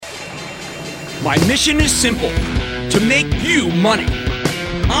My mission is simple: to make you money.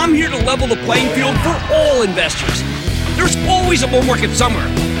 I'm here to level the playing field for all investors. There's always a bull market somewhere,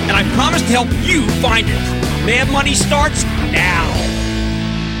 and I promise to help you find it. Mad Money starts now.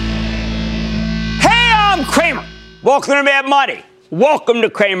 Hey, I'm Cramer. Welcome to Mad Money. Welcome to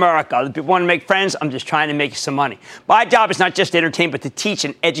Cramerica. Other people want to make friends. I'm just trying to make you some money. My job is not just to entertain, but to teach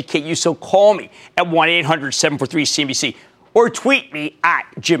and educate you. So call me at 1-800-743-CNBC or tweet me at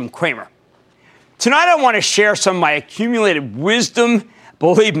Jim Cramer. Tonight, I want to share some of my accumulated wisdom.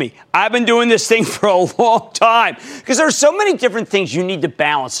 Believe me, I've been doing this thing for a long time because there are so many different things you need to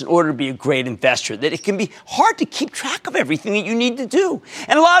balance in order to be a great investor that it can be hard to keep track of everything that you need to do.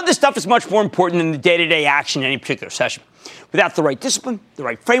 And a lot of this stuff is much more important than the day-to-day action in any particular session. Without the right discipline, the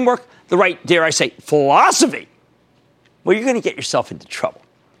right framework, the right, dare I say, philosophy, well, you're going to get yourself into trouble.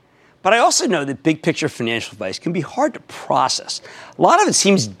 But I also know that big picture financial advice can be hard to process. A lot of it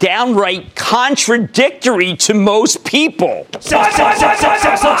seems downright contradictory to most people.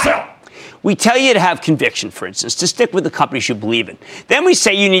 We tell you to have conviction, for instance, to stick with the companies you believe in. Then we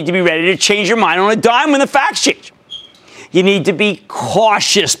say you need to be ready to change your mind on a dime when the facts change. You need to be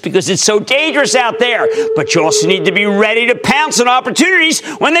cautious because it's so dangerous out there. But you also need to be ready to pounce on opportunities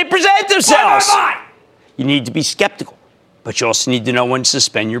when they present themselves. You need to be skeptical. But you also need to know when to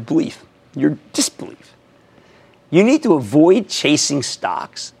suspend your belief, your disbelief. You need to avoid chasing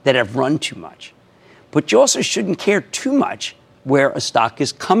stocks that have run too much. But you also shouldn't care too much where a stock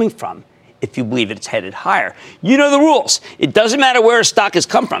is coming from if you believe it's headed higher. You know the rules. It doesn't matter where a stock has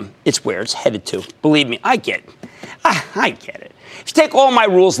come from. It's where it's headed to. Believe me, I get it. I get it. If you take all my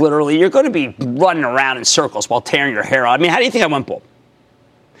rules literally, you're going to be running around in circles while tearing your hair out. I mean, how do you think I went bull?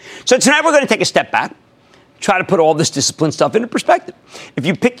 So tonight we're going to take a step back. Try to put all this discipline stuff into perspective. If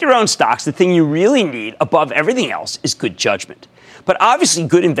you pick your own stocks, the thing you really need above everything else is good judgment. But obviously,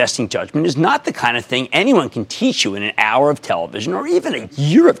 good investing judgment is not the kind of thing anyone can teach you in an hour of television or even a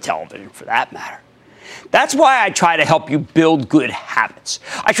year of television for that matter. That's why I try to help you build good habits.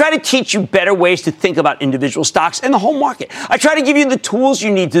 I try to teach you better ways to think about individual stocks and the whole market. I try to give you the tools you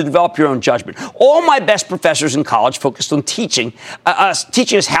need to develop your own judgment. All my best professors in college focused on teaching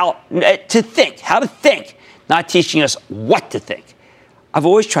us how to think, not teaching us what to think. I've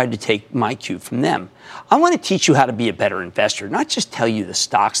always tried to take my cue from them. I want to teach you how to be a better investor, not just tell you the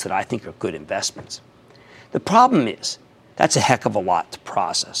stocks that I think are good investments. The problem is, that's a heck of a lot to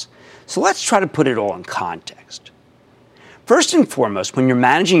process. So let's try to put it all in context. First and foremost, when you're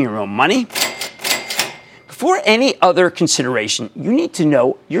managing your own money, before any other consideration, you need to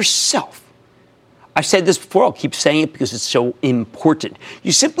know yourself. I've said this before, I'll keep saying it because it's so important.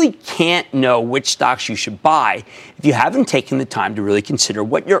 You simply can't know which stocks you should buy if you haven't taken the time to really consider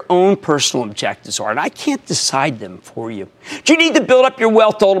what your own personal objectives are, and I can't decide them for you. Do you need to build up your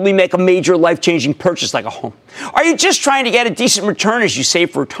wealth to ultimately make a major life-changing purchase like a home? Are you just trying to get a decent return as you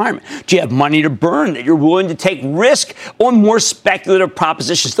save for retirement? Do you have money to burn that you're willing to take risk on more speculative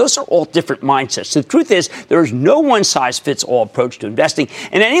propositions? Those are all different mindsets. So the truth is, there is no one-size-fits-all approach to investing,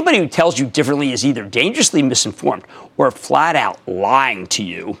 and anybody who tells you differently is either dangerously misinformed or flat out lying to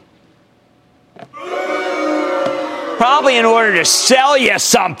you. Probably in order to sell you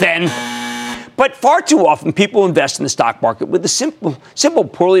something. But far too often, people invest in the stock market with the simple,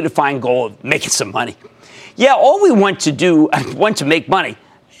 poorly defined goal of making some money. Yeah, all we want to make money.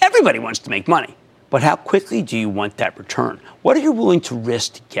 Everybody wants to make money. But how quickly do you want that return? What are you willing to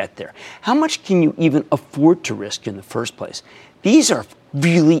risk to get there? How much can you even afford to risk in the first place? These are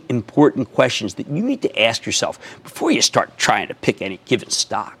really important questions that you need to ask yourself before you start trying to pick any given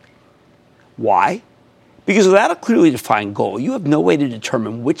stock. Why? Because without a clearly defined goal, you have no way to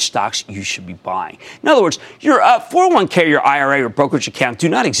determine which stocks you should be buying. In other words, your 401k, your IRA, or brokerage account do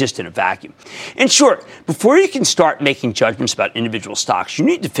not exist in a vacuum. In short, before you can start making judgments about individual stocks, you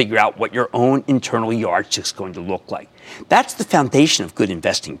need to figure out what your own internal yardstick is going to look like. That's the foundation of good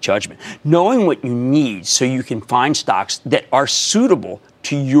investing judgment, knowing what you need so you can find stocks that are suitable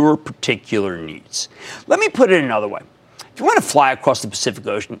to your particular needs. Let me put it another way. If you want to fly across the Pacific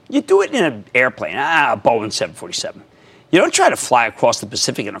Ocean, you do it in an airplane, a Boeing 747. You don't try to fly across the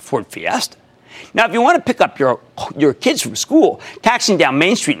Pacific in a Ford Fiesta. Now, if you want to pick up your kids from school, taxiing down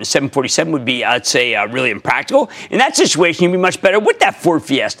Main Street in a 747 would be, I'd say, really impractical. In that situation, you'd be much better with that Ford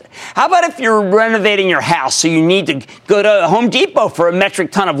Fiesta. How about if you're renovating your house, so you need to go to Home Depot for a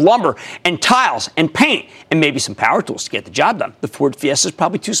metric ton of lumber and tiles and paint and maybe some power tools to get the job done? The Ford Fiesta is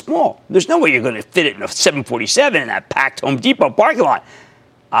probably too small. There's no way you're going to fit it in a 747 in that packed Home Depot parking lot.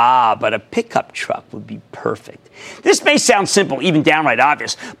 But a pickup truck would be perfect. This may sound simple, even downright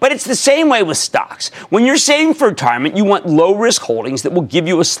obvious, but it's the same way with stocks. When you're saving for retirement, you want low-risk holdings that will give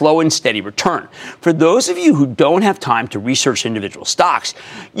you a slow and steady return. For those of you who don't have time to research individual stocks,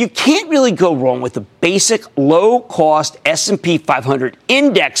 you can't really go wrong with a basic, low-cost S&P 500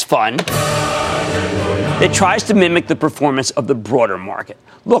 index fund that tries to mimic the performance of the broader market.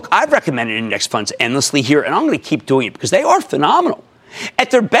 Look, I've recommended index funds endlessly here, and I'm going to keep doing it because they are phenomenal.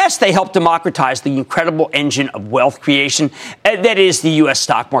 At their best, they help democratize the incredible engine of wealth creation that is the U.S.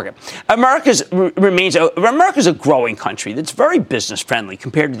 stock market. America's a growing country that's very business-friendly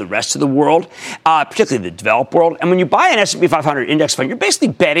compared to the rest of the world, particularly the developed world. And when you buy an S&P 500 index fund, you're basically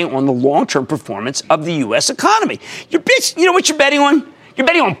betting on the long-term performance of the U.S. economy. You know what you're betting on? You're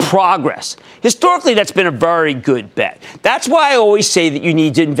betting on progress. Historically, that's been a very good bet. That's why I always say that you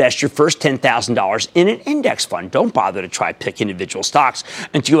need to invest your first $10,000 in an index fund. Don't bother to try pick individual stocks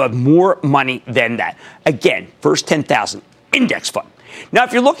until you have more money than that. Again, first $10,000 index fund. Now,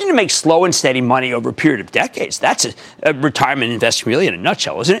 if you're looking to make slow and steady money over a period of decades, that's a retirement investing really in a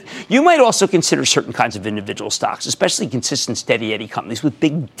nutshell, isn't it? You might also consider certain kinds of individual stocks, especially consistent, steady Eddie companies with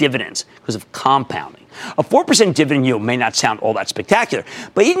big dividends because of compounding. A 4% dividend yield may not sound all that spectacular,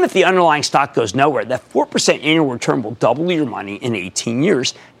 but even if the underlying stock goes nowhere, that 4% annual return will double your money in 18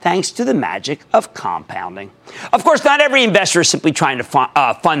 years, thanks to the magic of compounding. Of course, not every investor is simply trying to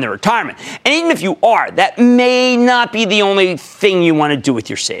fund their retirement. And even if you are, that may not be the only thing you want to do with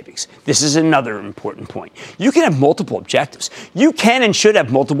your savings. This is another important point. You can have multiple objectives. You can and should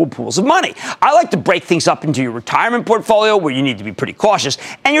have multiple pools of money. I like to break things up into your retirement portfolio, where you need to be pretty cautious,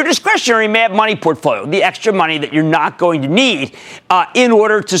 and your discretionary mad money portfolio, the extra money that you're not going to need in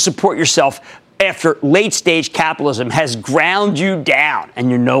order to support yourself after late-stage capitalism has ground you down and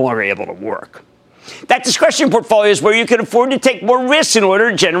you're no longer able to work. That discretionary portfolio is where you can afford to take more risks in order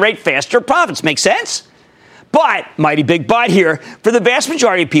to generate faster profits. Make sense? But, mighty big but here, for the vast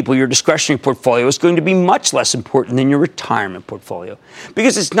majority of people, your discretionary portfolio is going to be much less important than your retirement portfolio.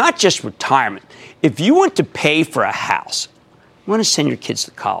 Because it's not just retirement. If you want to pay for a house, you want to send your kids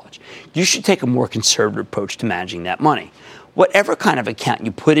to college, you should take a more conservative approach to managing that money. Whatever kind of account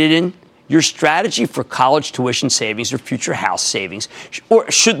you put it in, your strategy for college tuition savings or future house savings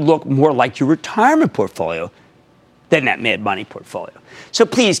should look more like your retirement portfolio than that mad money portfolio. So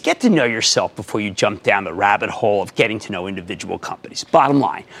please get to know yourself before you jump down the rabbit hole of getting to know individual companies. Bottom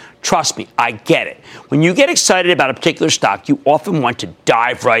line, trust me, I get it. When you get excited about a particular stock, you often want to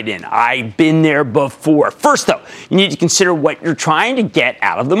dive right in. I've been there before. First, though, you need to consider what you're trying to get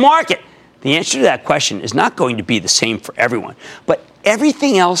out of the market. The answer to that question is not going to be the same for everyone, but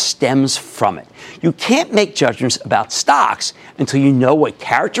everything else stems from it. You can't make judgments about stocks until you know what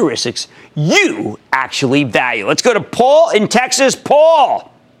characteristics you actually value. Let's go to Paul in Texas.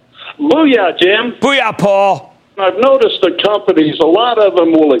 Paul. Booyah, Jim. Booyah, Paul. I've noticed the companies, a lot of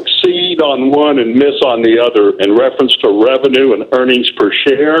them will exceed on one and miss on the other in reference to revenue and earnings per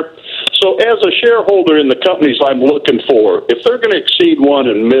share. So as a shareholder in the companies I'm looking for, if they're going to exceed one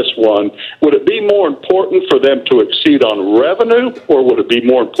and miss one, would it be more important for them to exceed on revenue, or would it be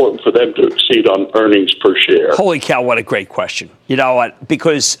more important for them to exceed on earnings per share? Holy cow, what a great question. You know what?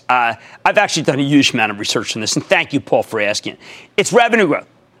 Because I've actually done a huge amount of research on this, and thank you, Paul, for asking. It's revenue growth.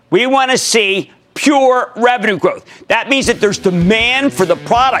 We want to see pure revenue growth. That means that there's demand for the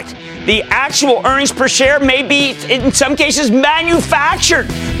product. The actual earnings per share may be, in some cases, manufactured,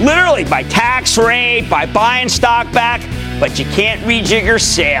 literally by tax rate, by buying stock back, but you can't rejigger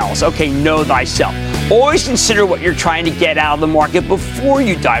sales. Okay, know thyself. Always consider what you're trying to get out of the market before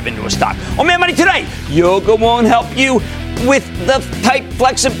you dive into a stock. On Mad Money Tonight, yoga won't help you with the type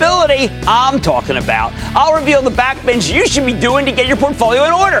flexibility I'm talking about. I'll reveal the backbench you should be doing to get your portfolio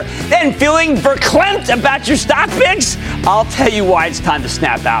in order. Then, feeling verklempt about your stock picks? I'll tell you why it's time to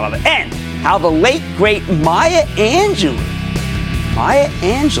snap out of it. And how the late, great Maya Angelou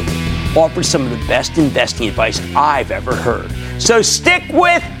offered some of the best investing advice I've ever heard. So stick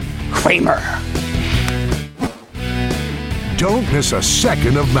with Cramer. Don't miss a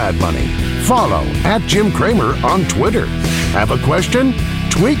second of Mad Money. Follow @Jim Cramer on Twitter. Have a question?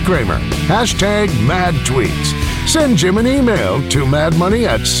 Tweet Cramer. #MadTweets. Send Jim an email to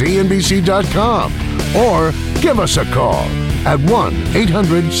madmoney@cnbc.com or give us a call at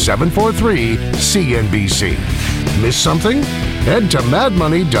 1-800-743-CNBC. Miss something? Head to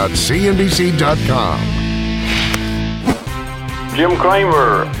madmoney.cnbc.com. Jim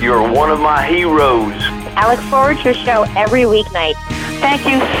Cramer, you're one of my heroes. I look forward to your show every weeknight. Thank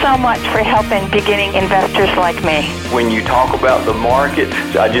you so much for helping beginning investors like me. When you talk about the market,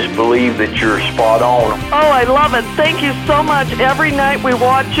 I just believe that you're spot on. Oh, I love it. Thank you so much. Every night we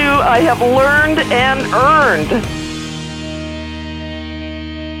watch you, I have learned and earned.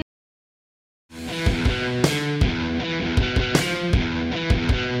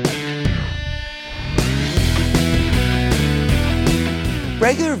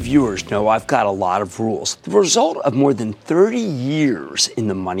 Regular viewers know I've got a lot of rules, the result of more than 30 years in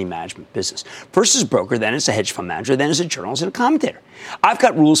the money management business. First as a broker, then as a hedge fund manager, then as a journalist and a commentator. I've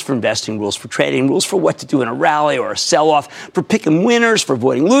got rules for investing, rules for trading, rules for what to do in a rally or a sell-off, for picking winners, for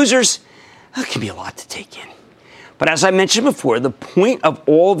avoiding losers. That can be a lot to take in. But as I mentioned before, the point of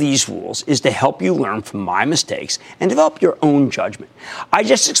all these rules is to help you learn from my mistakes and develop your own judgment. I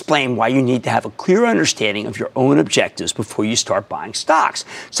just explained why you need to have a clear understanding of your own objectives before you start buying stocks,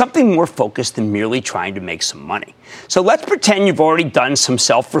 something more focused than merely trying to make some money. So let's pretend you've already done some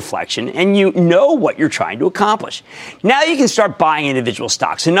self-reflection and you know what you're trying to accomplish. Now you can start buying individual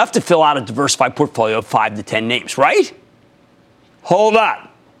stocks, enough to fill out a diversified portfolio of 5 to 10 names, right? Hold on.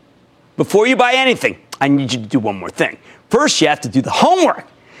 Before you buy anything, I need you to do one more thing. First, you have to do the homework.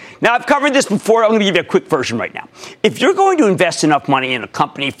 Now, I've covered this before. I'm going to give you a quick version right now. If you're going to invest enough money in a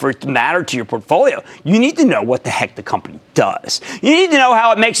company for it to matter to your portfolio, you need to know what the heck the company does. You need to know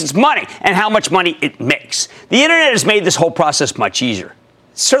how it makes its money and how much money it makes. The internet has made this whole process much easier.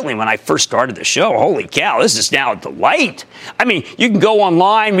 Certainly when I first started the show, holy cow, this is now a delight. I mean, you can go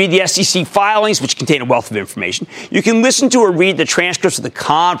online, read the SEC filings, which contain a wealth of information. You can listen to or read the transcripts of the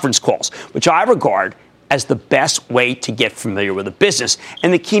conference calls, which I regard as the best way to get familiar with a business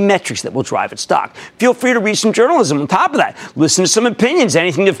and the key metrics that will drive its stock. Feel free to read some journalism on top of that. Listen to some opinions,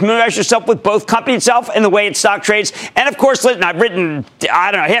 anything to familiarize yourself with both company itself and the way its stock trades. And of course, listen, I've written,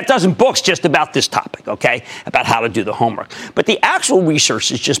 half a dozen books just about this topic, okay, about how to do the homework. But the actual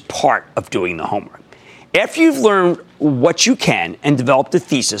research is just part of doing the homework. After you've learned what you can and developed a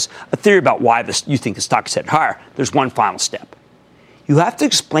thesis, a theory about why you think the stock is headed higher, there's one final step. You have to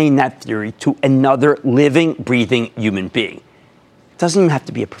explain that theory to another living, breathing human being. It doesn't even have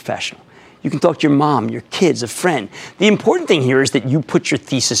to be a professional. You can talk to your mom, your kids, a friend. The important thing here is that you put your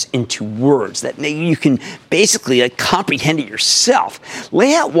thesis into words, that you can basically comprehend it yourself.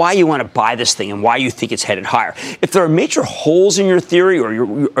 Lay out why you want to buy this thing and why you think it's headed higher. If there are major holes in your theory or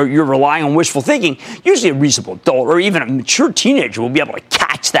you're relying on wishful thinking, usually a reasonable adult or even a mature teenager will be able to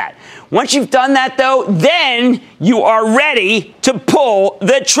catch that. Once you've done that, though, then you are ready to pull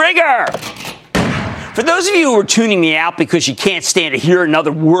the trigger. For those of you who are tuning me out because you can't stand to hear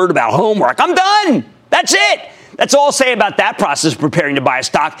another word about homework, I'm done. That's it. That's all I'll say about that process of preparing to buy a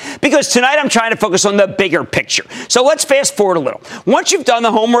stock, because tonight I'm trying to focus on the bigger picture. So let's fast forward a little. Once you've done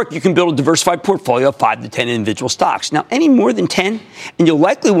the homework, you can build a diversified portfolio of 5 to 10 individual stocks. Now, any more than 10, and you'll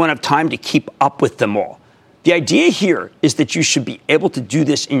likely won't have time to keep up with them all. The idea here is that you should be able to do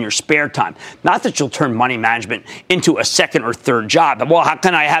this in your spare time, not that you'll turn money management into a second or third job. Well, how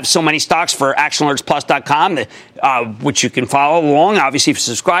can I have so many stocks for ActionAlertsPlus.com, which you can follow along, obviously, if you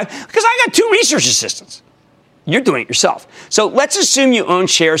subscribe? Because I got 2 research assistants. You're doing it yourself. So let's assume you own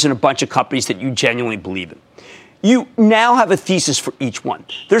shares in a bunch of companies that you genuinely believe in. You now have a thesis for each one.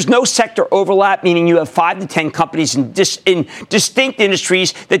 There's no sector overlap, meaning you have 5 to 10 companies in distinct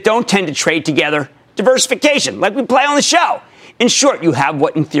industries that don't tend to trade together. Diversification, like we play on the show. In short, you have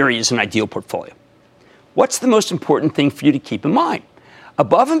what in theory is an ideal portfolio. What's the most important thing for you to keep in mind?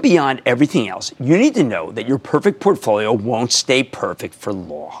 Above and beyond everything else, you need to know that your perfect portfolio won't stay perfect for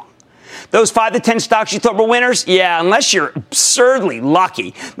long. Those 5 to 10 stocks you thought were winners? Yeah, unless you're absurdly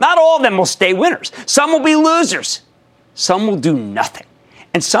lucky. Not all of them will stay winners. Some will be losers. Some will do nothing.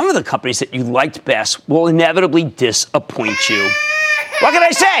 And some of the companies that you liked best will inevitably disappoint you. What can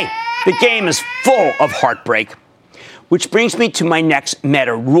I say? The game is full of heartbreak. Which brings me to my next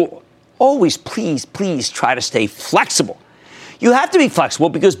meta rule. Always, please try to stay flexible. You have to be flexible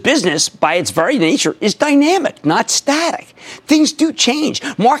because business, by its very nature, is dynamic, not static. Things do change.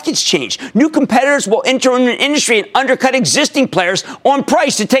 Markets change. New competitors will enter an industry and undercut existing players on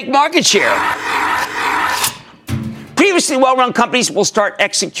price to take market share. Previously well-run companies will start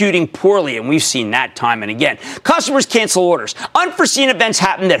executing poorly, and we've seen that time and again. Customers cancel orders. Unforeseen events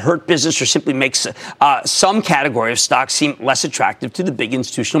happen that hurt business or simply makes some category of stocks seem less attractive to the big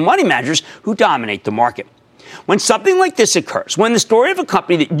institutional money managers who dominate the market. When something like this occurs, when the story of a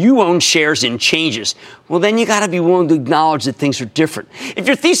company that you own shares in changes, well, then you got to be willing to acknowledge that things are different. If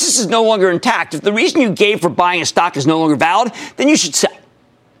your thesis is no longer intact, if the reason you gave for buying a stock is no longer valid, then you should sell.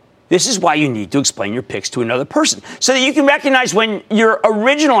 This is why you need to explain your picks to another person so that you can recognize when your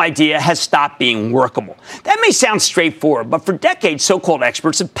original idea has stopped being workable. That may sound straightforward, but for decades, so-called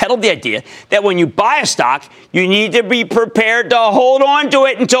experts have peddled the idea that when you buy a stock, you need to be prepared to hold on to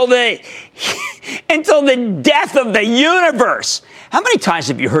it until the death of the universe. How many times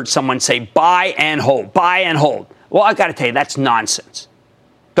have you heard someone say buy and hold, buy and hold? Well, I got to tell you, that's nonsense.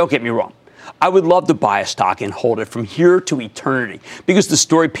 Don't get me wrong. I would love to buy a stock and hold it from here to eternity because the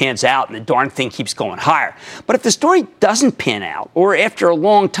story pans out and the darn thing keeps going higher. But if the story doesn't pan out, or after a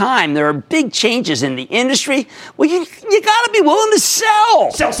long time there are big changes in the industry, well, you got to be willing to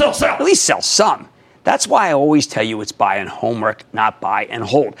sell. Sell. At least sell some. That's why I always tell you it's buy and homework, not buy and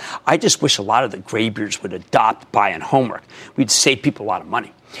hold. I just wish a lot of the graybeards would adopt buy and homework. We'd save people a lot of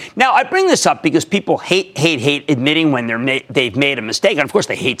money. Now, I bring this up because people hate admitting when they've made a mistake. And, of course,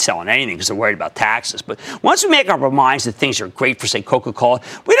 they hate selling anything because they're worried about taxes. But once we make up our minds that things are great for, say, Coca-Cola,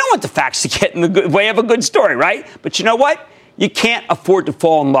 we don't want the facts to get in the way of a good story, right? But you know what? You can't afford to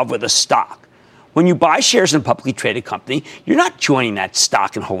fall in love with a stock. When you buy shares in a publicly traded company, you're not joining that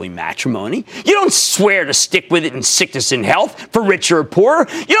stock in holy matrimony. You don't swear to stick with it in sickness and health, for richer or poorer.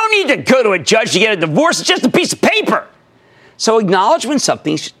 You don't need to go to a judge to get a divorce. It's just a piece of paper. So acknowledge when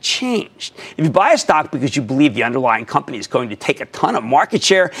something's changed. If you buy a stock because you believe the underlying company is going to take a ton of market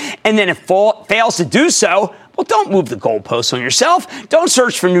share and then it fails to do so, well, don't move the goalposts on yourself. Don't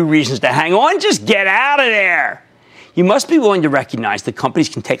search for new reasons to hang on. Just get out of there. You must be willing to recognize that companies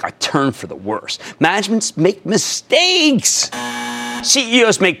can take a turn for the worse. Managements make mistakes.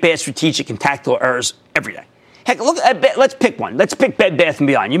 CEOs make bad strategic and tactical errors every day. Heck, look, let's pick one. Let's pick Bed Bath &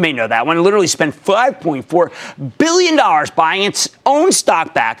 Beyond. You may know that one. It literally spent $5.4 billion buying its own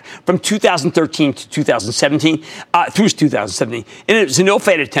stock back from 2013 to 2017, through 2017. And it was an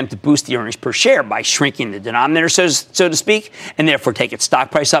ill-fated attempt to boost the earnings per share by shrinking the denominator, so to speak, and therefore take its stock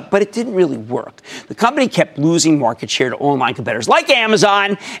price up. But it didn't really work. The company kept losing market share to online competitors like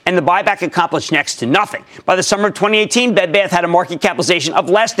Amazon, and the buyback accomplished next to nothing. By the summer of 2018, Bed Bath had a market capitalization of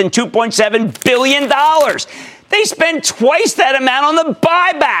less than $2.7 billion. They spend twice that amount on the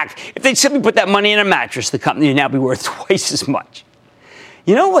buyback. If they'd simply put that money in a mattress, the company would now be worth twice as much.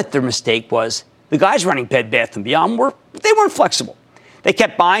 You know what their mistake was? The guys running Bed Bath & Beyond weren't flexible. They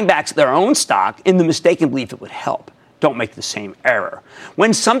kept buying back their own stock in the mistaken belief it would help. Don't make the same error.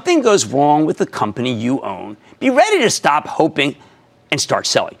 When something goes wrong with the company you own, be ready to stop hoping and start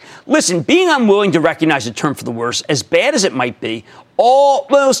selling. Listen, being unwilling to recognize a turn for the worse, as bad as it might be,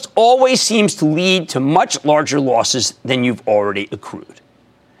 almost always seems to lead to much larger losses than you've already accrued.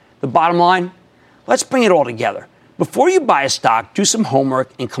 The bottom line, let's bring it all together. Before you buy a stock, do some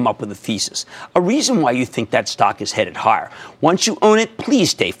homework and come up with a thesis, a reason why you think that stock is headed higher. Once you own it,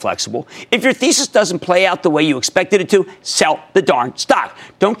 please stay flexible. If your thesis doesn't play out the way you expected it to, sell the darn stock.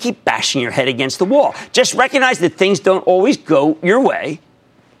 Don't keep bashing your head against the wall. Just recognize that things don't always go your way,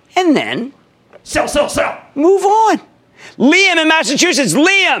 and then sell. Move on. Liam in Massachusetts.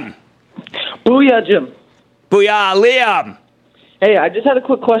 Liam. Booyah, Jim. Booyah, Liam. Hey, I just had a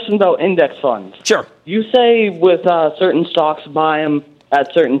quick question about index funds. Sure. You say with certain stocks, buy them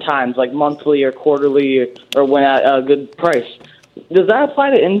at certain times, like monthly or quarterly or when at a good price. Does that apply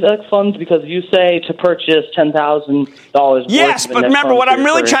to index funds? Because you say to purchase $10,000. Yes, but remember, what I'm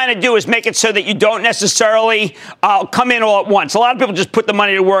really trying to do is make it so that you don't necessarily come in all at once. A lot of people just put the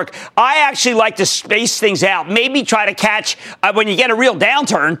money to work. I actually like to space things out. Maybe try to catch when you get a real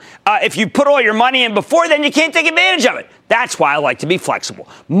downturn. If you put all your money in before, then you can't take advantage of it. That's why I like to be flexible.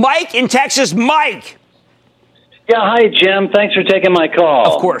 Mike in Texas. Mike. Yeah, hi, Jim. Thanks for taking my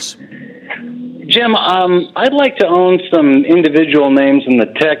call. Of course. Jim, I'd like to own some individual names in the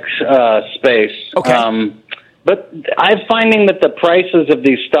tech space. Okay. But I'm finding that the prices of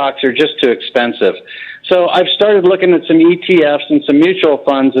these stocks are just too expensive. So I've started looking at some ETFs and some mutual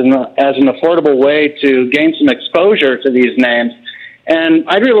funds as an affordable way to gain some exposure to these names. And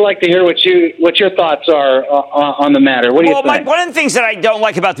I'd really like to hear what your thoughts are on the matter. What do you think? Mike, one of the things that I don't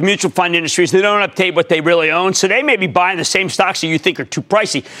like about the mutual fund industry is they don't update what they really own. So they may be buying the same stocks that you think are too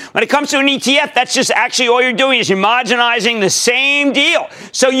pricey. When it comes to an ETF, that's just actually all you're doing is homogenizing the same deal.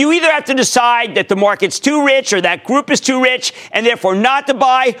 So you either have to decide that the market's too rich or that group is too rich and therefore not to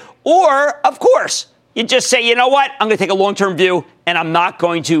buy, or, of course, you just say, you know what, I'm going to take a long-term view and I'm not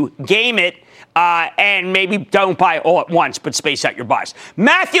going to game it. And maybe don't buy all at once, but space out your buys.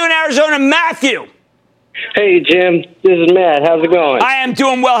 Matthew in Arizona. Matthew. Hey, Jim. This is Matt. How's it going? I am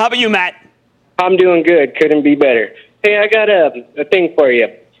doing well. How about you, Matt? I'm doing good. Couldn't be better. Hey, I got a thing for you.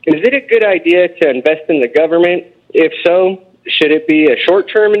 Is it a good idea to invest in the government? If so, should it be a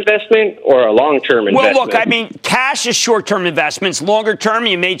short-term investment or a long-term investment? Well, look, I mean, cash is short-term investments. Longer term,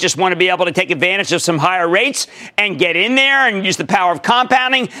 you may just want to be able to take advantage of some higher rates and get in there and use the power of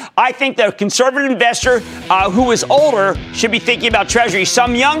compounding. I think the conservative investor who is older should be thinking about Treasury.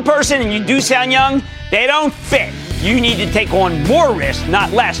 Some young person, and you do sound young, they don't fit. You need to take on more risk,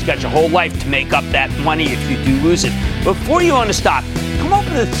 not less. You got your whole life to make up that money if you do lose it. Before you own a stock, come up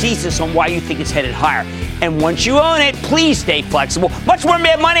with a thesis on why you think it's headed higher. And once you own it, please stay flexible. Much more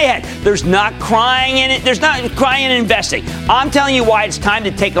Mad Money ahead. There's not crying in it. There's not crying in investing. I'm telling you why it's time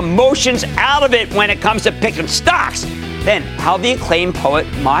to take emotions out of it when it comes to picking stocks. Then, how the acclaimed poet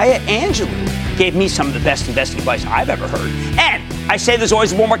Maya Angelou gave me some of the best investing advice I've ever heard. And I say there's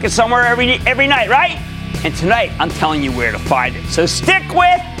always a bull market somewhere every night, right? And tonight, I'm telling you where to find it. So stick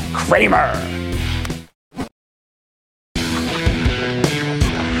with Cramer.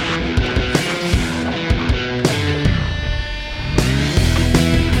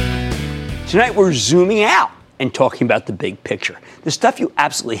 Tonight, we're zooming out and talking about the big picture, the stuff you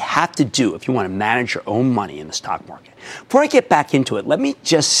absolutely have to do if you want to manage your own money in the stock market. Before I get back into it, let me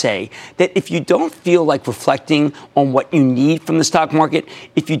just say that if you don't feel like reflecting on what you need from the stock market,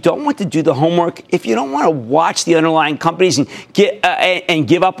 if you don't want to do the homework, if you don't want to watch the underlying companies and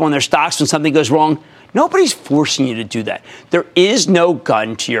give up on their stocks when something goes wrong, nobody's forcing you to do that. There is no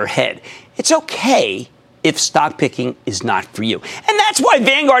gun to your head. It's okay if stock picking is not for you. And that's why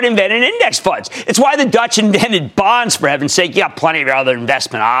Vanguard invented index funds. It's why the Dutch invented bonds, for heaven's sake. You got plenty of other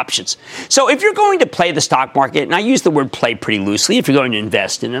investment options. So if you're going to play the stock market, and I use the word play pretty loosely, if you're going to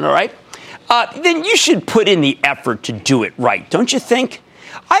invest in it, all right, then you should put in the effort to do it right, don't you think?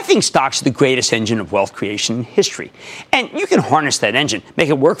 I think stocks are the greatest engine of wealth creation in history. And you can harness that engine, make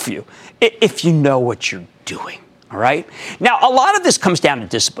it work for you, if you know what you're doing. All right. Now, a lot of this comes down to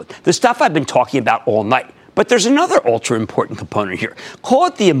discipline, the stuff I've been talking about all night. But there's another ultra important component here. Call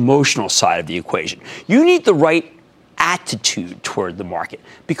it the emotional side of the equation. You need the right attitude toward the market,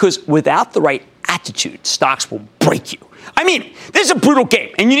 because without the right attitude, stocks will break you. I mean, this is a brutal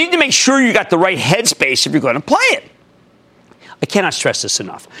game, and you need to make sure you got the right headspace if you're going to play it. I cannot stress this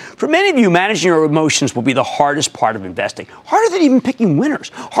enough. For many of you, managing your emotions will be the hardest part of investing. Harder than even picking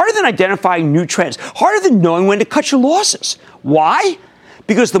winners. Harder than identifying new trends. Harder than knowing when to cut your losses. Why?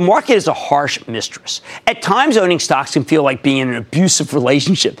 Because the market is a harsh mistress. At times, owning stocks can feel like being in an abusive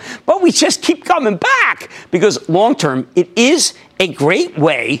relationship. But we just keep coming back because long-term, it is a great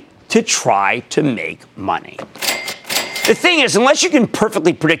way to try to make money. The thing is, unless you can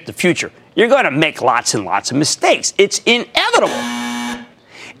perfectly predict the future, you're going to make lots and lots of mistakes. It's inevitable.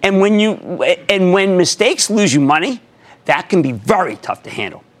 And when mistakes lose you money, that can be very tough to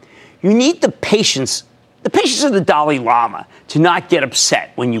handle. You need the patience of the Dalai Lama to not get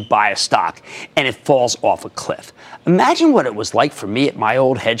upset when you buy a stock and it falls off a cliff. Imagine what it was like for me at my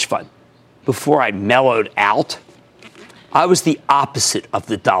old hedge fund. Before I mellowed out, I was the opposite of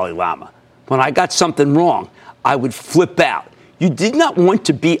the Dalai Lama. When I got something wrong, I would flip out. You did not want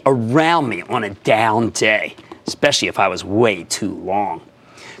to be around me on a down day, especially if I was way too long.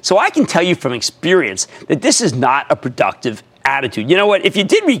 So I can tell you from experience that this is not a productive attitude. You know what? If you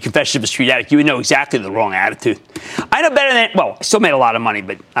did read Confessions of a Street Addict, you would know exactly the wrong attitude. I know better than, well, I still made a lot of money,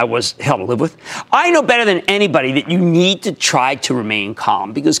 but I was hell to live with. I know better than anybody that you need to try to remain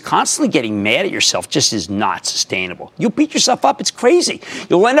calm, because constantly getting mad at yourself just is not sustainable. You'll beat yourself up. It's crazy.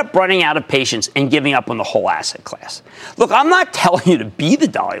 You'll end up running out of patience and giving up on the whole asset class. Look, I'm not telling you to be the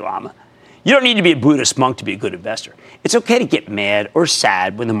Dalai Lama. You don't need to be a Buddhist monk to be a good investor. It's okay to get mad or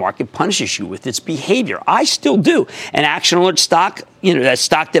sad when the market punishes you with its behavior. I still do. An Action Alert stock, that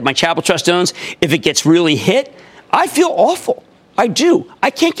stock that my Chapel Trust owns, if it gets really hit, I feel awful. I do.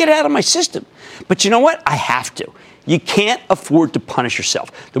 I can't get it out of my system. But you know what? I have to. You can't afford to punish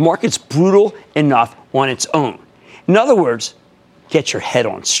yourself. The market's brutal enough on its own. In other words, get your head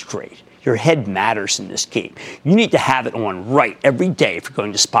on straight. Your head matters in this game. You need to have it on right every day if you're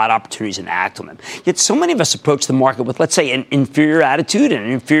going to spot opportunities and act on them. Yet so many of us approach the market with, let's say, an inferior attitude and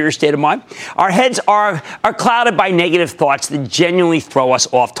an inferior state of mind. Our heads are clouded by negative thoughts that genuinely throw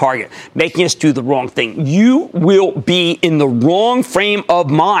us off target, making us do the wrong thing. You will be in the wrong frame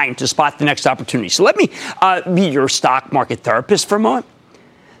of mind to spot the next opportunity. So let me be your stock market therapist for a moment.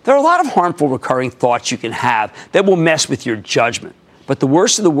 There are a lot of harmful recurring thoughts you can have that will mess with your judgment. But the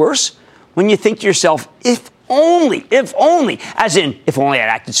worst of the worst, when you think to yourself, if only, as in, if only I'd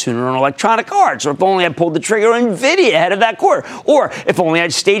acted sooner on Electronic Arts, or if only I pulled the trigger on NVIDIA ahead of that quarter, or if only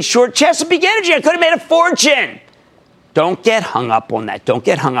I'd stayed short Chesapeake Energy, I could have made a fortune. Don't get hung up on that. Don't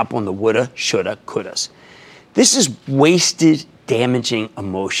get hung up on the woulda, shoulda, couldas. This is wasted damaging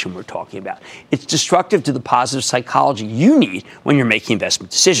emotion we're talking about. It's destructive to the positive psychology you need when you're making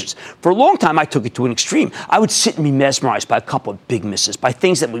investment decisions. For a long time, I took it to an extreme. I would sit and be mesmerized by a couple of big misses, by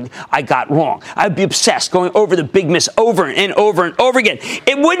things that I got wrong. I would be obsessed, going over the big miss over and over and over again.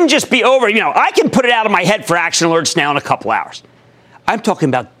 It wouldn't just be over. I can put it out of my head for action alerts now in a couple hours. I'm talking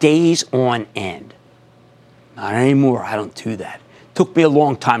about days on end. Not anymore. I don't do that. Took me a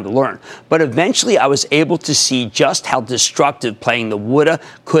long time to learn. But eventually I was able to see just how destructive playing the woulda,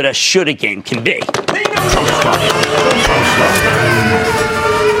 coulda, shoulda game can be.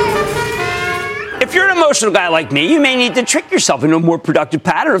 If you're an emotional guy like me, you may need to trick yourself into a more productive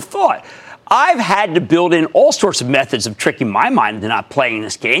pattern of thought. I've had to build in all sorts of methods of tricking my mind into not playing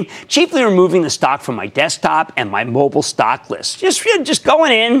this game, chiefly removing the stock from my desktop and my mobile stock list. Just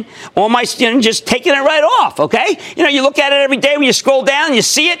going in on my, just taking it right off, okay? You look at it every day when you scroll down, you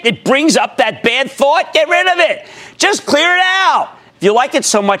see it, it brings up that bad thought, get rid of it. Just clear it out. If you like it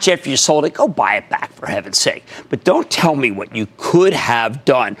so much after you sold it, go buy it back, for heaven's sake. But don't tell me what you could have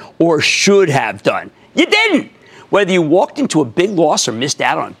done or should have done. You didn't. Whether you walked into a big loss or missed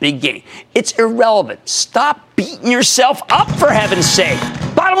out on a big gain, it's irrelevant. Stop beating yourself up, for heaven's sake.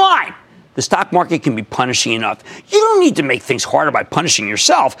 Bottom line, the stock market can be punishing enough. You don't need to make things harder by punishing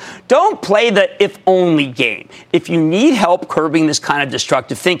yourself. Don't play the if-only game. If you need help curbing this kind of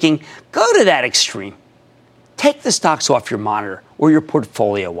destructive thinking, go to that extreme. Take the stocks off your monitor or your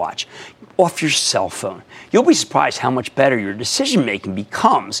portfolio watch, off your cell phone. You'll be surprised how much better your decision-making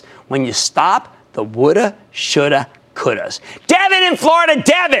becomes when you stop the woulda, shoulda, couldas. Devin in Florida.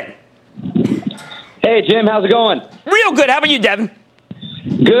 Devin. Hey, Jim. How's it going? Real good. How about you, Devin?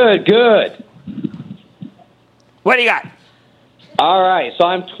 Good. What do you got? All right. So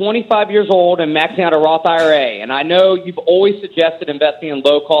I'm 25 years old and maxing out a Roth IRA. And I know you've always suggested investing in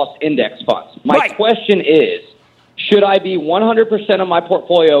low-cost index funds. My question is, should I be 100% of my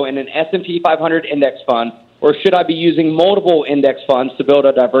portfolio in an S&P 500 index fund, or should I be using multiple index funds to build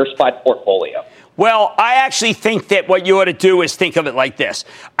a diversified portfolio? Well, I actually think that what you ought to do is think of it like this.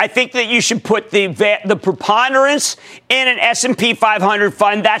 I think that you should put the preponderance in an S&P 500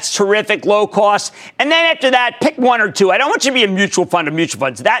 fund. That's terrific, low cost. And then after that, pick one or two. I don't want you to be a mutual fund of mutual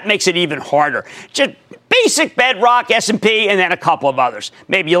funds. That makes it even harder. Just basic bedrock, S&P, and then a couple of others.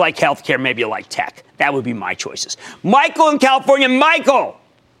 Maybe you like healthcare, maybe you like tech. That would be my choices. Michael in California. Michael.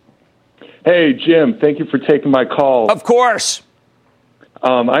 Hey, Jim, thank you for taking my call. Of course.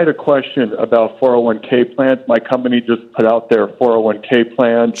 I had a question about 401k plans. My company just put out their 401k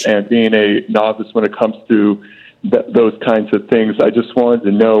plans, and being a novice when it comes to those kinds of things, I just wanted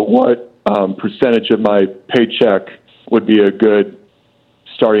to know what percentage of my paycheck would be a good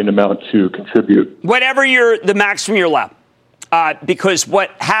starting amount to contribute. Whatever the max from your lap. Because what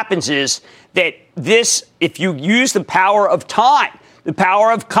happens is that if you use the power of time, the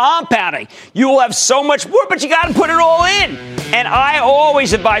power of compounding, you will have so much more, but you got to put it all in. And I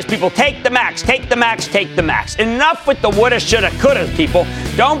always advise people, take the max, take the max, take the max. Enough with the woulda, shoulda, coulda, people.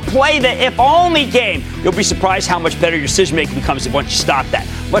 Don't play the if-only game. You'll be surprised how much better your decision-making becomes once you stop that.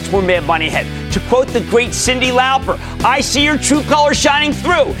 Much more Mad Money ahead. To quote the great Cyndi Lauper, I see your true colors shining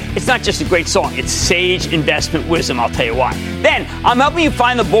through. It's not just a great song. It's sage investment wisdom, I'll tell you why. Then, I'm helping you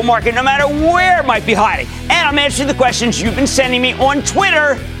find the bull market no matter where it might be hiding. And I'm answering the questions you've been sending me on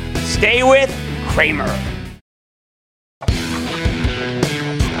Twitter. Stay with Cramer.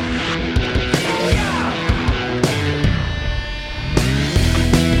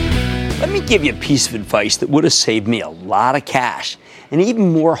 Let me give you a piece of advice that would have saved me a lot of cash and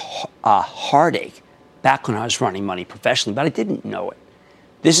even more heartache back when I was running money professionally, but I didn't know it.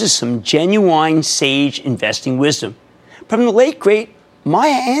 This is some genuine sage investing wisdom from the late, great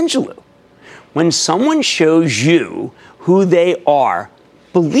Maya Angelou. When someone shows you who they are,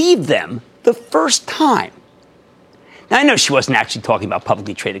 believe them the first time. Now, I know she wasn't actually talking about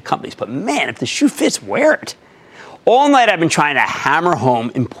publicly traded companies, but man, if the shoe fits, wear it. All night I've been trying to hammer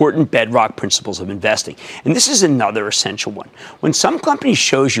home important bedrock principles of investing, and this is another essential one. When some company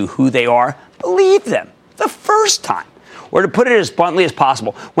shows you who they are, believe them the first time. Or to put it as bluntly as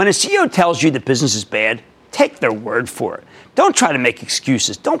possible, when a CEO tells you that business is bad, take their word for it. Don't try to make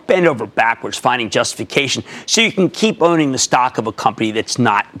excuses. Don't bend over backwards finding justification so you can keep owning the stock of a company that's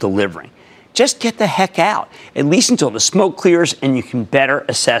not delivering. Just get the heck out, at least until the smoke clears and you can better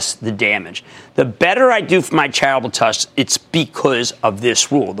assess the damage. The better I do for my charitable trust, it's because of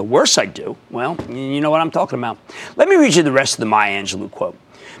this rule. The worse I do, well, you know what I'm talking about. Let me read you the rest of the Maya Angelou quote,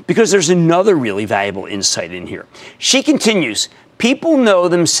 because there's another really valuable insight in here. She continues, people know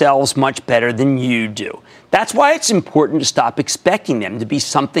themselves much better than you do. That's why it's important to stop expecting them to be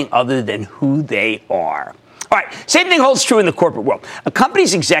something other than who they are. All right, same thing holds true in the corporate world. A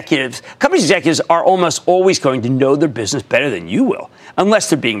company's executives are almost always going to know their business better than you will, unless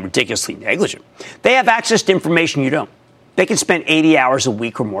they're being ridiculously negligent. They have access to information you don't. They can spend 80 hours a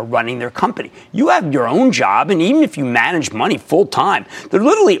week or more running their company. You have your own job, and even if you manage money full time, there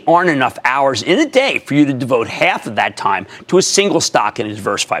literally aren't enough hours in a day for you to devote half of that time to a single stock in a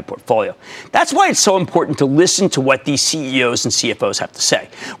diversified portfolio. That's why it's so important to listen to what these CEOs and CFOs have to say,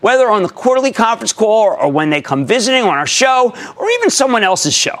 whether on the quarterly conference call or when they come visiting on our show or even someone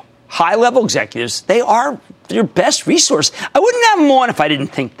else's show. High-level executives, they are your best resource. I wouldn't have them on if I didn't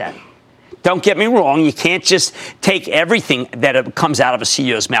think that. Don't get me wrong, you can't just take everything that comes out of a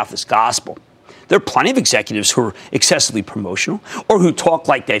CEO's mouth as gospel. There are plenty of executives who are excessively promotional or who talk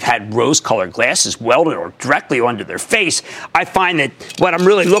like they've had rose-colored glasses welded or directly onto their face. I find that what I'm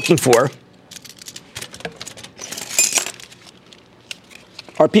really looking for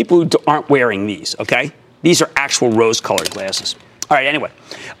are people who aren't wearing these, okay? These are actual rose-colored glasses. All right, anyway,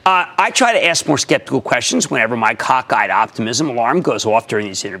 I try to ask more skeptical questions whenever my cockeyed optimism alarm goes off during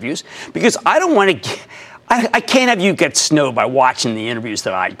these interviews because I don't want to I can't have you get snowed by watching the interviews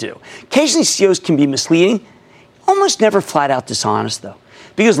that I do. Occasionally, CEOs can be misleading, almost never flat out dishonest, though,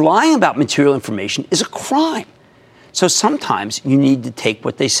 because lying about material information is a crime. So sometimes you need to take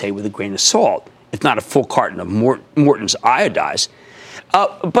what they say with a grain of salt, if not a full carton of Morton's iodized.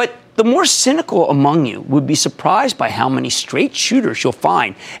 But the more cynical among you would be surprised by how many straight shooters you'll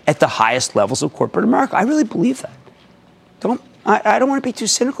find at the highest levels of corporate America. I really believe that. I don't want to be too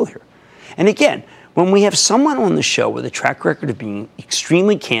cynical here. And again, when we have someone on the show with a track record of being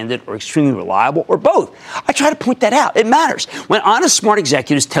extremely candid or extremely reliable or both, I try to point that out. It matters. When honest, smart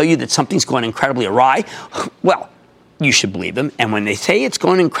executives tell you that something's going incredibly awry, well, you should believe them. And when they say it's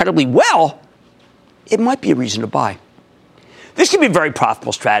going incredibly well, it might be a reason to buy. This can be a very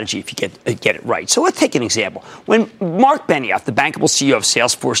profitable strategy if you get it right. So let's take an example. When Mark Benioff, the bankable CEO of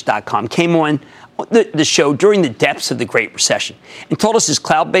Salesforce.com, came on the show during the depths of the Great Recession and told us his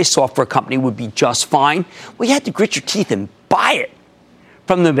cloud-based software company would be just fine, well, you had to grit your teeth and buy it.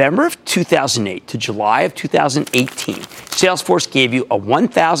 From November of 2008 to July of 2018, Salesforce gave you a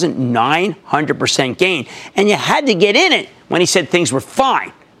 1,900% gain, and you had to get in it when he said things were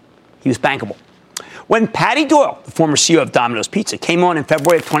fine. He was bankable. When Patty Doyle, the former CEO of Domino's Pizza, came on in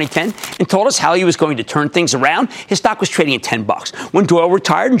February of 2010 and told us how he was going to turn things around, his stock was trading at $10. When Doyle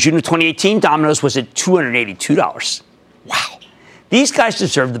retired in June of 2018, Domino's was at $282. Wow. These guys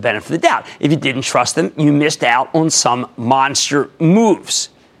deserve the benefit of the doubt. If you didn't trust them, you missed out on some monster moves.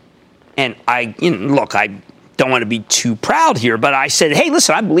 And I don't want to be too proud here, but I said, hey,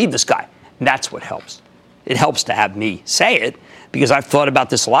 listen, I believe this guy. And that's what helps. It helps to have me say it, because I've thought about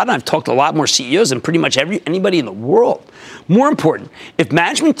this a lot, and I've talked to a lot more CEOs than pretty much anybody in the world. More important, if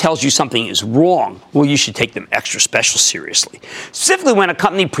management tells you something is wrong, well, you should take them extra special seriously. Specifically, when a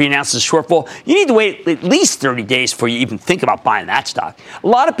company pre-announces a shortfall, you need to wait at least 30 days before you even think about buying that stock. A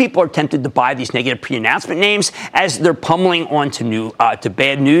lot of people are tempted to buy these negative pre-announcement names as they're pummeling on to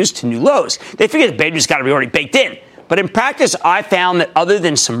bad news, to new lows. They figure the bad news got to be already baked in. But in practice, I found that other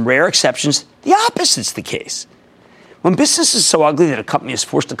than some rare exceptions, the opposite's the case. When business is so ugly that a company is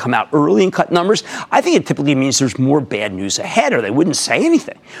forced to come out early and cut numbers, I think it typically means there's more bad news ahead, or they wouldn't say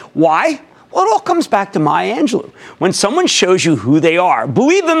anything. Why? Well, it all comes back to Maya Angelou. When someone shows you who they are,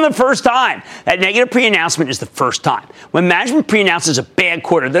 believe them the first time. That negative pre-announcement is the first time. When management pre-announces a bad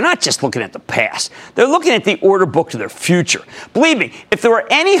quarter, they're not just looking at the past. They're looking at the order book to their future. Believe me, if there were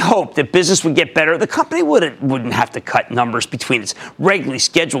any hope that business would get better, the company wouldn't have to cut numbers between its regularly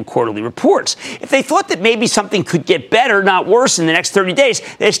scheduled quarterly reports. If they thought that maybe something could get better, not worse, in the next 30 days,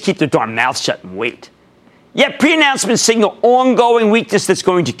 they just keep their darn mouths shut and wait. Yet pre-announcements signal ongoing weakness that's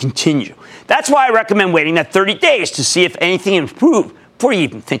going to continue. That's why I recommend waiting that 30 daings to see if anything improved before you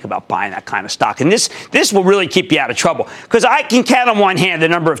even think about buying that kind of stock. And this will really keep you out of trouble, because I can count on one hand the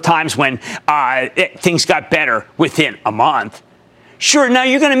number of times when things got better within a month. Sure, now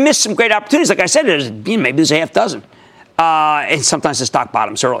you're going to miss some great opportunities. Like I said, maybe there's a half dozen. And sometimes the stock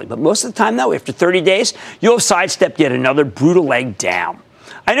bottoms early. But most of the time, though, after 30 days, you'll have sidestepped yet another brutal leg down.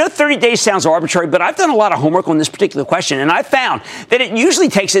 I know 30 days sounds arbitrary, but I've done a lot of homework on this particular question, and I found that it usually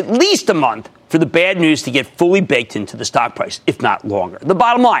takes at least a month for the bad news to get fully baked into the stock price, if not longer. The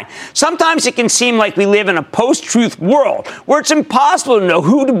bottom line, sometimes it can seem like we live in a post-truth world where it's impossible to know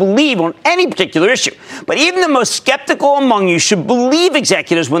who to believe on any particular issue. But even the most skeptical among you should believe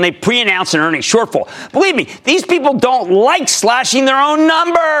executives when they pre-announce an earnings shortfall. Believe me, these people don't like slashing their own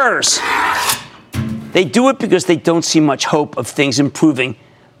numbers. They do it because they don't see much hope of things improving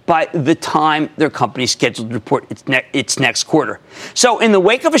by the time their company is scheduled to report its next quarter. So in the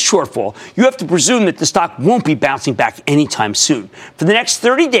wake of a shortfall, you have to presume that the stock won't be bouncing back anytime soon. For the next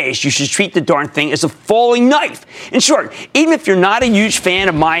 30 days, you should treat the darn thing as a falling knife. In short, even if you're not a huge fan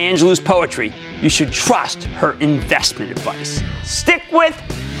of Maya Angelou's poetry, you should trust her investment advice. Stick with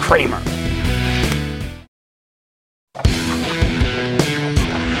Cramer.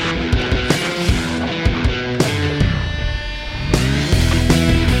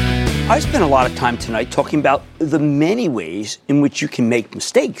 I spent a lot of time tonight talking about the many ways in which you can make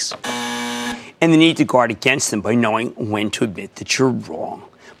mistakes and the need to guard against them by knowing when to admit that you're wrong.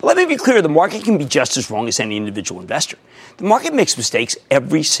 But let me be clear, the market can be just as wrong as any individual investor. The market makes mistakes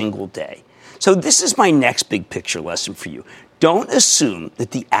every single day. So this is my next big picture lesson for you. Don't assume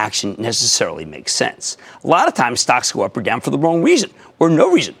that the action necessarily makes sense. A lot of times stocks go up or down for the wrong reason, or no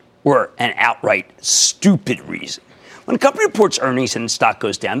reason, or an outright stupid reason. When a company reports earnings and the stock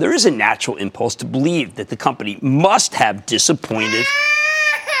goes down, there is a natural impulse to believe that the company must have disappointed.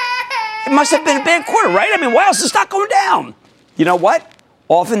 It must have been a bad quarter, right? I mean, why else is the stock going down? You know what?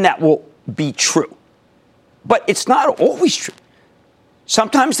 Often that will be true. But it's not always true.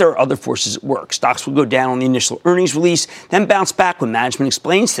 Sometimes there are other forces at work. Stocks will go down on the initial earnings release, then bounce back when management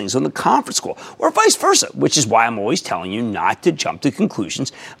explains things on the conference call, or vice versa, which is why I'm always telling you not to jump to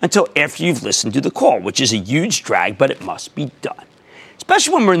conclusions until after you've listened to the call, which is a huge drag, but it must be done.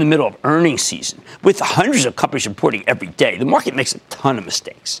 Especially when we're in the middle of earnings season, with hundreds of companies reporting every day, the market makes a ton of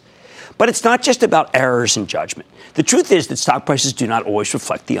mistakes. But it's not just about errors in judgment. The truth is that stock prices do not always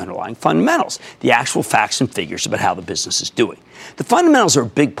reflect the underlying fundamentals, the actual facts and figures about how the business is doing. The fundamentals are a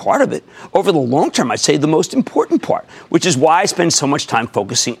big part of it. Over the long term, I'd say the most important part, which is why I spend so much time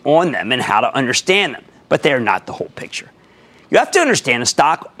focusing on them and how to understand them. But they are not the whole picture. You have to understand a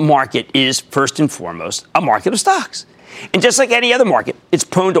stock market is, first and foremost, a market of stocks. And just like any other market, it's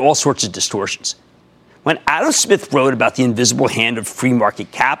prone to all sorts of distortions. When Adam Smith wrote about the invisible hand of free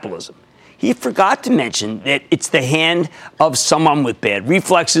market capitalism, he forgot to mention that it's the hand of someone with bad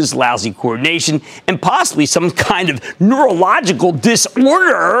reflexes, lousy coordination, and possibly some kind of neurological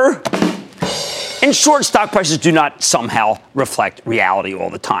disorder. In short, stock prices do not somehow reflect reality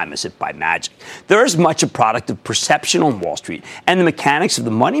all the time, as if by magic. They're as much a product of perception on Wall Street and the mechanics of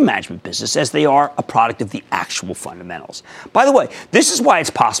the money management business as they are a product of the actual fundamentals. By the way, this is why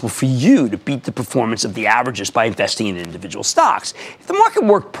it's possible for you to beat the performance of the averages by investing in individual stocks. If the market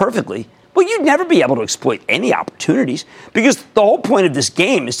worked perfectly, well, you'd never be able to exploit any opportunities because the whole point of this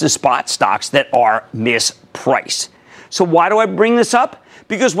game is to spot stocks that are mispriced. So why do I bring this up?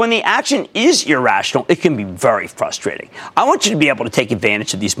 Because when the action is irrational, it can be very frustrating. I want you to be able to take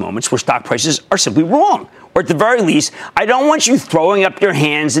advantage of these moments where stock prices are simply wrong. Or at the very least, I don't want you throwing up your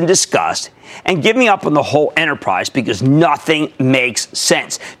hands in disgust and giving up on the whole enterprise because nothing makes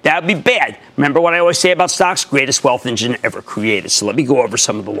sense. That would be bad. Remember what I always say about stocks? Greatest wealth engine ever created. So let me go over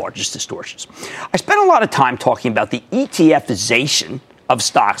some of the largest distortions. I spent a lot of time talking about the ETFization of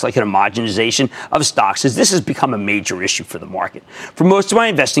stocks, like an homogenization of stocks, as this has become a major issue for the market. For most of my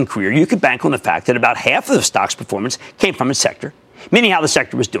investing career, you could bank on the fact that about half of the stock's performance came from a sector, meaning how the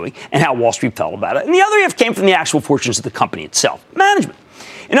sector was doing and how Wall Street felt about it, and the other half came from the actual fortunes of the company itself, management.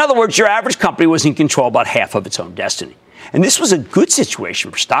 In other words, your average company was in control about half of its own destiny. And this was a good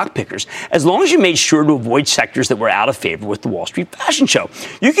situation for stock pickers as long as you made sure to avoid sectors that were out of favor with the Wall Street fashion show.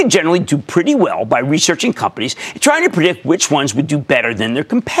 You can generally do pretty well by researching companies and trying to predict which ones would do better than their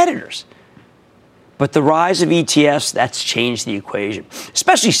competitors. But the rise of ETFs, that's changed the equation,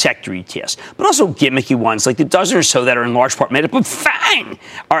 especially sector ETFs, but also gimmicky ones like the dozen or so that are in large part made up of FANG,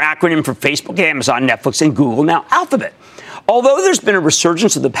 our acronym for Facebook, Amazon, Netflix, and Google, now Alphabet. Although there's been a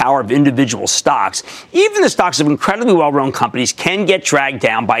resurgence of the power of individual stocks, even the stocks of incredibly well-run companies can get dragged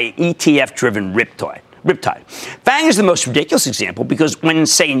down by an ETF-driven riptide. FANG is the most ridiculous example because when,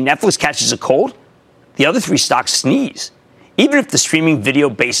 say, Netflix catches a cold, the other three stocks sneeze. Even if the streaming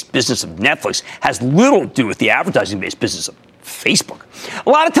video-based business of Netflix has little to do with the advertising-based business of Facebook. A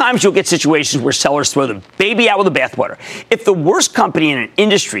lot of times you'll get situations where sellers throw the baby out with the bathwater. If the worst company in an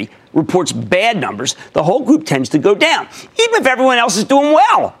industry reports bad numbers, the whole group tends to go down, even if everyone else is doing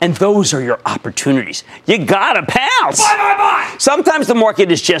well. And those are your opportunities. You gotta pounce. Buy. Sometimes the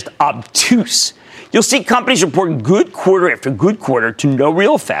market is just obtuse. You'll see companies reporting good quarter after good quarter to no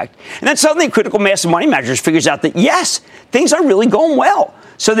real effect. And then suddenly critical mass of money managers figures out that, yes, things are really going well.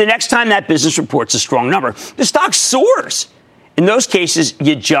 So the next time that business reports a strong number, the stock soars. In those cases,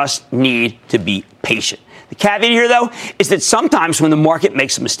 you just need to be patient. The caveat here, though, is that sometimes when the market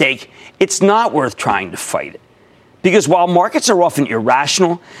makes a mistake, it's not worth trying to fight it. Because while markets are often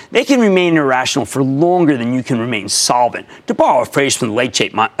irrational, they can remain irrational for longer than you can remain solvent. To borrow a phrase from the late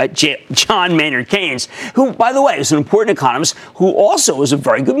John Maynard Keynes, who, by the way, is an important economist who also is a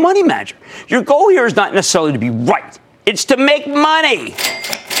very good money manager. Your goal here is not necessarily to be right. It's to make money.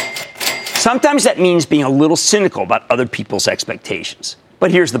 Sometimes that means being a little cynical about other people's expectations.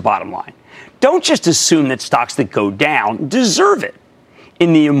 But here's the bottom line. Don't just assume that stocks that go down deserve it.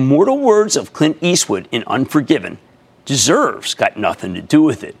 In the immortal words of Clint Eastwood in Unforgiven, deserves got nothing to do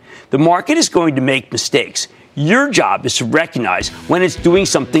with it. The market is going to make mistakes. Your job is to recognize when it's doing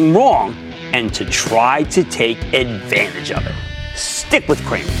something wrong and to try to take advantage of it. Stick with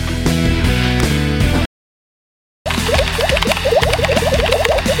Cramer.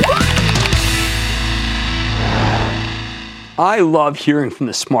 I love hearing from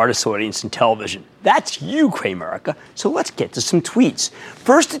the smartest audience in television. That's you, Cramerica. So let's get to some tweets.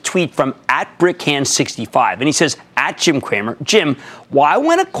 First, a tweet from @Brickhand65, and he says, @Jim Cramer, Jim, why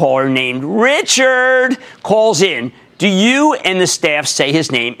when a caller named Richard calls in, do you and the staff say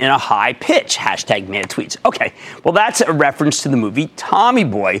his name in a high pitch? #MadTweets. Okay, well, that's a reference to the movie Tommy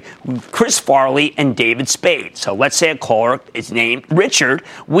Boy with Chris Farley and David Spade. So let's say a caller is named Richard.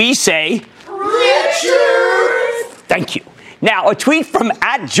 We say, Richard! Thank you. Now, a tweet from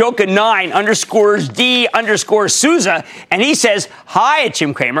 @Joka9_D_Souza, and he says, hi,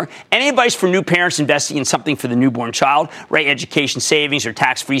 Jim Cramer. Any advice for new parents investing in something for the newborn child? Right, education savings or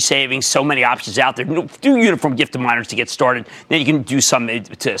tax-free savings? So many options out there. Do uniform gift to minors to get started. Then you can do some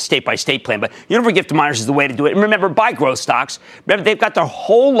to state-by-state plan. But uniform gift to minors is the way to do it. And remember, buy growth stocks. Remember, they've got their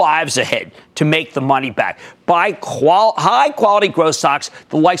whole lives ahead to make the money back. Buy high-quality growth stocks,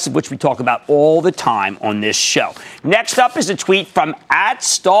 the likes of which we talk about all the time on this show. Next up is a tweet from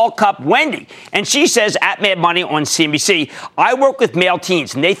 @StallCupWendy, and she says, @MadMoney on CNBC, I work with male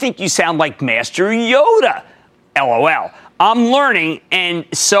teens, and they think you sound like Master Yoda. LOL. I'm learning, and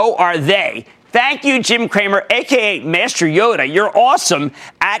so are they. Thank you, Jim Cramer, a.k.a. Master Yoda. You're awesome.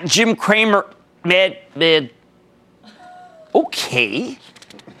 @Jim Cramer. Okay.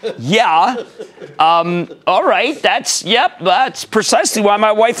 Yeah. All right. That's precisely why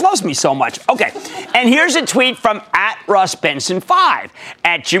my wife loves me so much. Okay. And here's a tweet from @RussBenson5,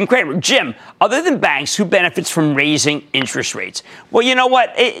 @Jim Cramer. Jim, other than banks, who benefits from raising interest rates? Well, you know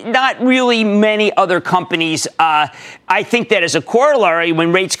what? Not really many other companies. I think that as a corollary,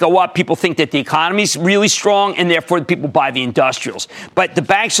 when rates go up, people think that the economy's really strong, and therefore people buy the industrials. But the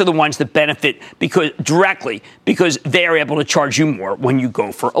banks are the ones that benefit directly because they are able to charge you more when you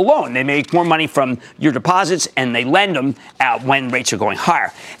go for a loan. They make more money from your deposits, and they lend them when rates are going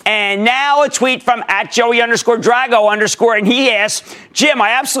higher. And now a tweet from @Joey_Drago_, and he asks, Jim,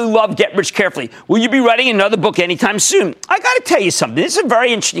 I absolutely love Get Rich Carefully. Will you be writing another book anytime soon? I got to tell you something. This is a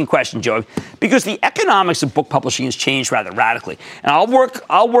very interesting question, Joey, because the economics of book publishing has changed rather radically. And I'll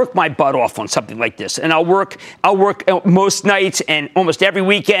work my butt off on something like this, and I'll work most nights and almost every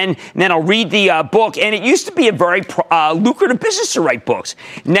weekend, and then I'll read the book. And it used to be a very lucrative business to write books.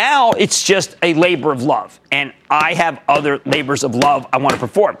 Now it's just a labor of love, and I have other labors of love I want to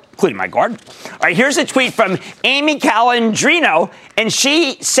perform, including my garden. All right, here's a tweet from Amy Calandrino, and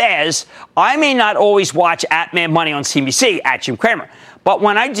she says, I may not always watch @MadMoney on CNBC, @Jim Cramer, but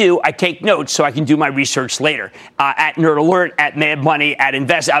when I do, I take notes so I can do my research later. @NerdAlert, @MadMoney,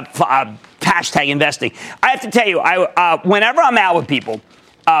 #investing. I have to tell you, whenever I'm out with people,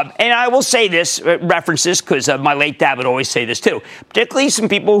 and I will say this, reference this, because my late dad would always say this too, particularly some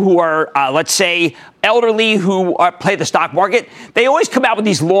people who are, let's say, elderly who play the stock market, they always come out with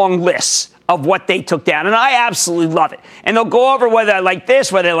these long lists of what they took down, and I absolutely love it. And they'll go over whether I like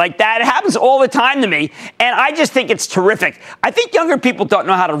this, whether I like that. It happens all the time to me, and I just think it's terrific. I think younger people don't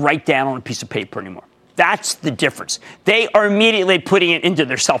know how to write down on a piece of paper anymore. That's the difference. They are immediately putting it into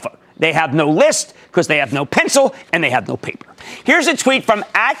their cell phone. They have no list because they have no pencil and they have no paper. Here's a tweet from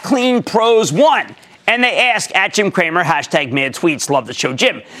 @CleanPros1. And they ask, @Jim Cramer, #MadTweets, love the show.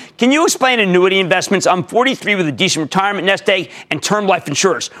 Jim, can you explain annuity investments? I'm 43 with a decent retirement nest egg and term life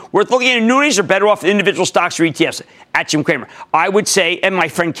insurance. Worth looking at annuities or better off individual stocks or ETFs? @Jim Cramer. I would say, and my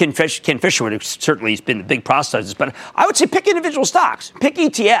friend Ken Fisher would have certainly been the big proselytist, but I would say pick individual stocks, pick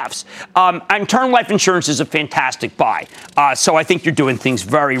ETFs. And term life insurance is a fantastic buy. So I think you're doing things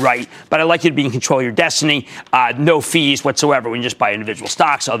very right, but I'd like you to be in control of your destiny. No fees whatsoever when you just buy individual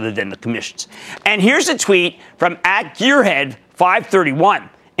stocks other than the commissions. And here's a tweet from @Gearhead531,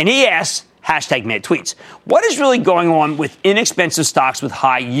 and he asks, #MadTweets. What is really going on with inexpensive stocks with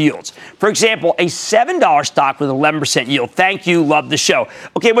high yields? For example, a $7 stock with 11% yield. Thank you. Love the show.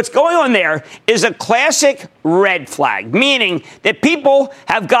 Okay, what's going on there is a classic red flag, meaning that people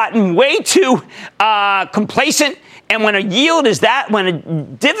have gotten way too complacent And when a yield is that, when a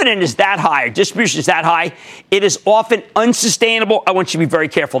dividend is that high, or distribution is that high, it is often unsustainable. I want you to be very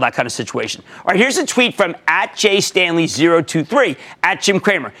careful of that kind of situation. All right, here's a tweet from @JStanley023, @Jim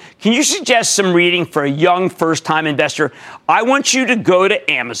Cramer. Can you suggest some reading for a young first-time investor? I want you to go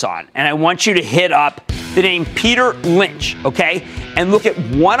to Amazon, and I want you to hit up the name Peter Lynch, okay? And look at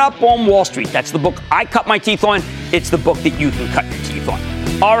One Up on Wall Street. That's the book I cut my teeth on. It's the book that you can cut your teeth on.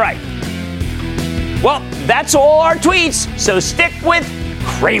 All right. Well, that's all our tweets, so stick with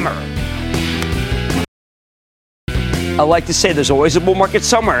Cramer. I like to say there's always a bull market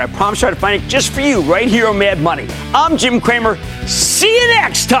somewhere, and I promise to try to find it just for you right here on Mad Money. I'm Jim Cramer. See you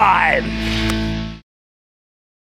next time.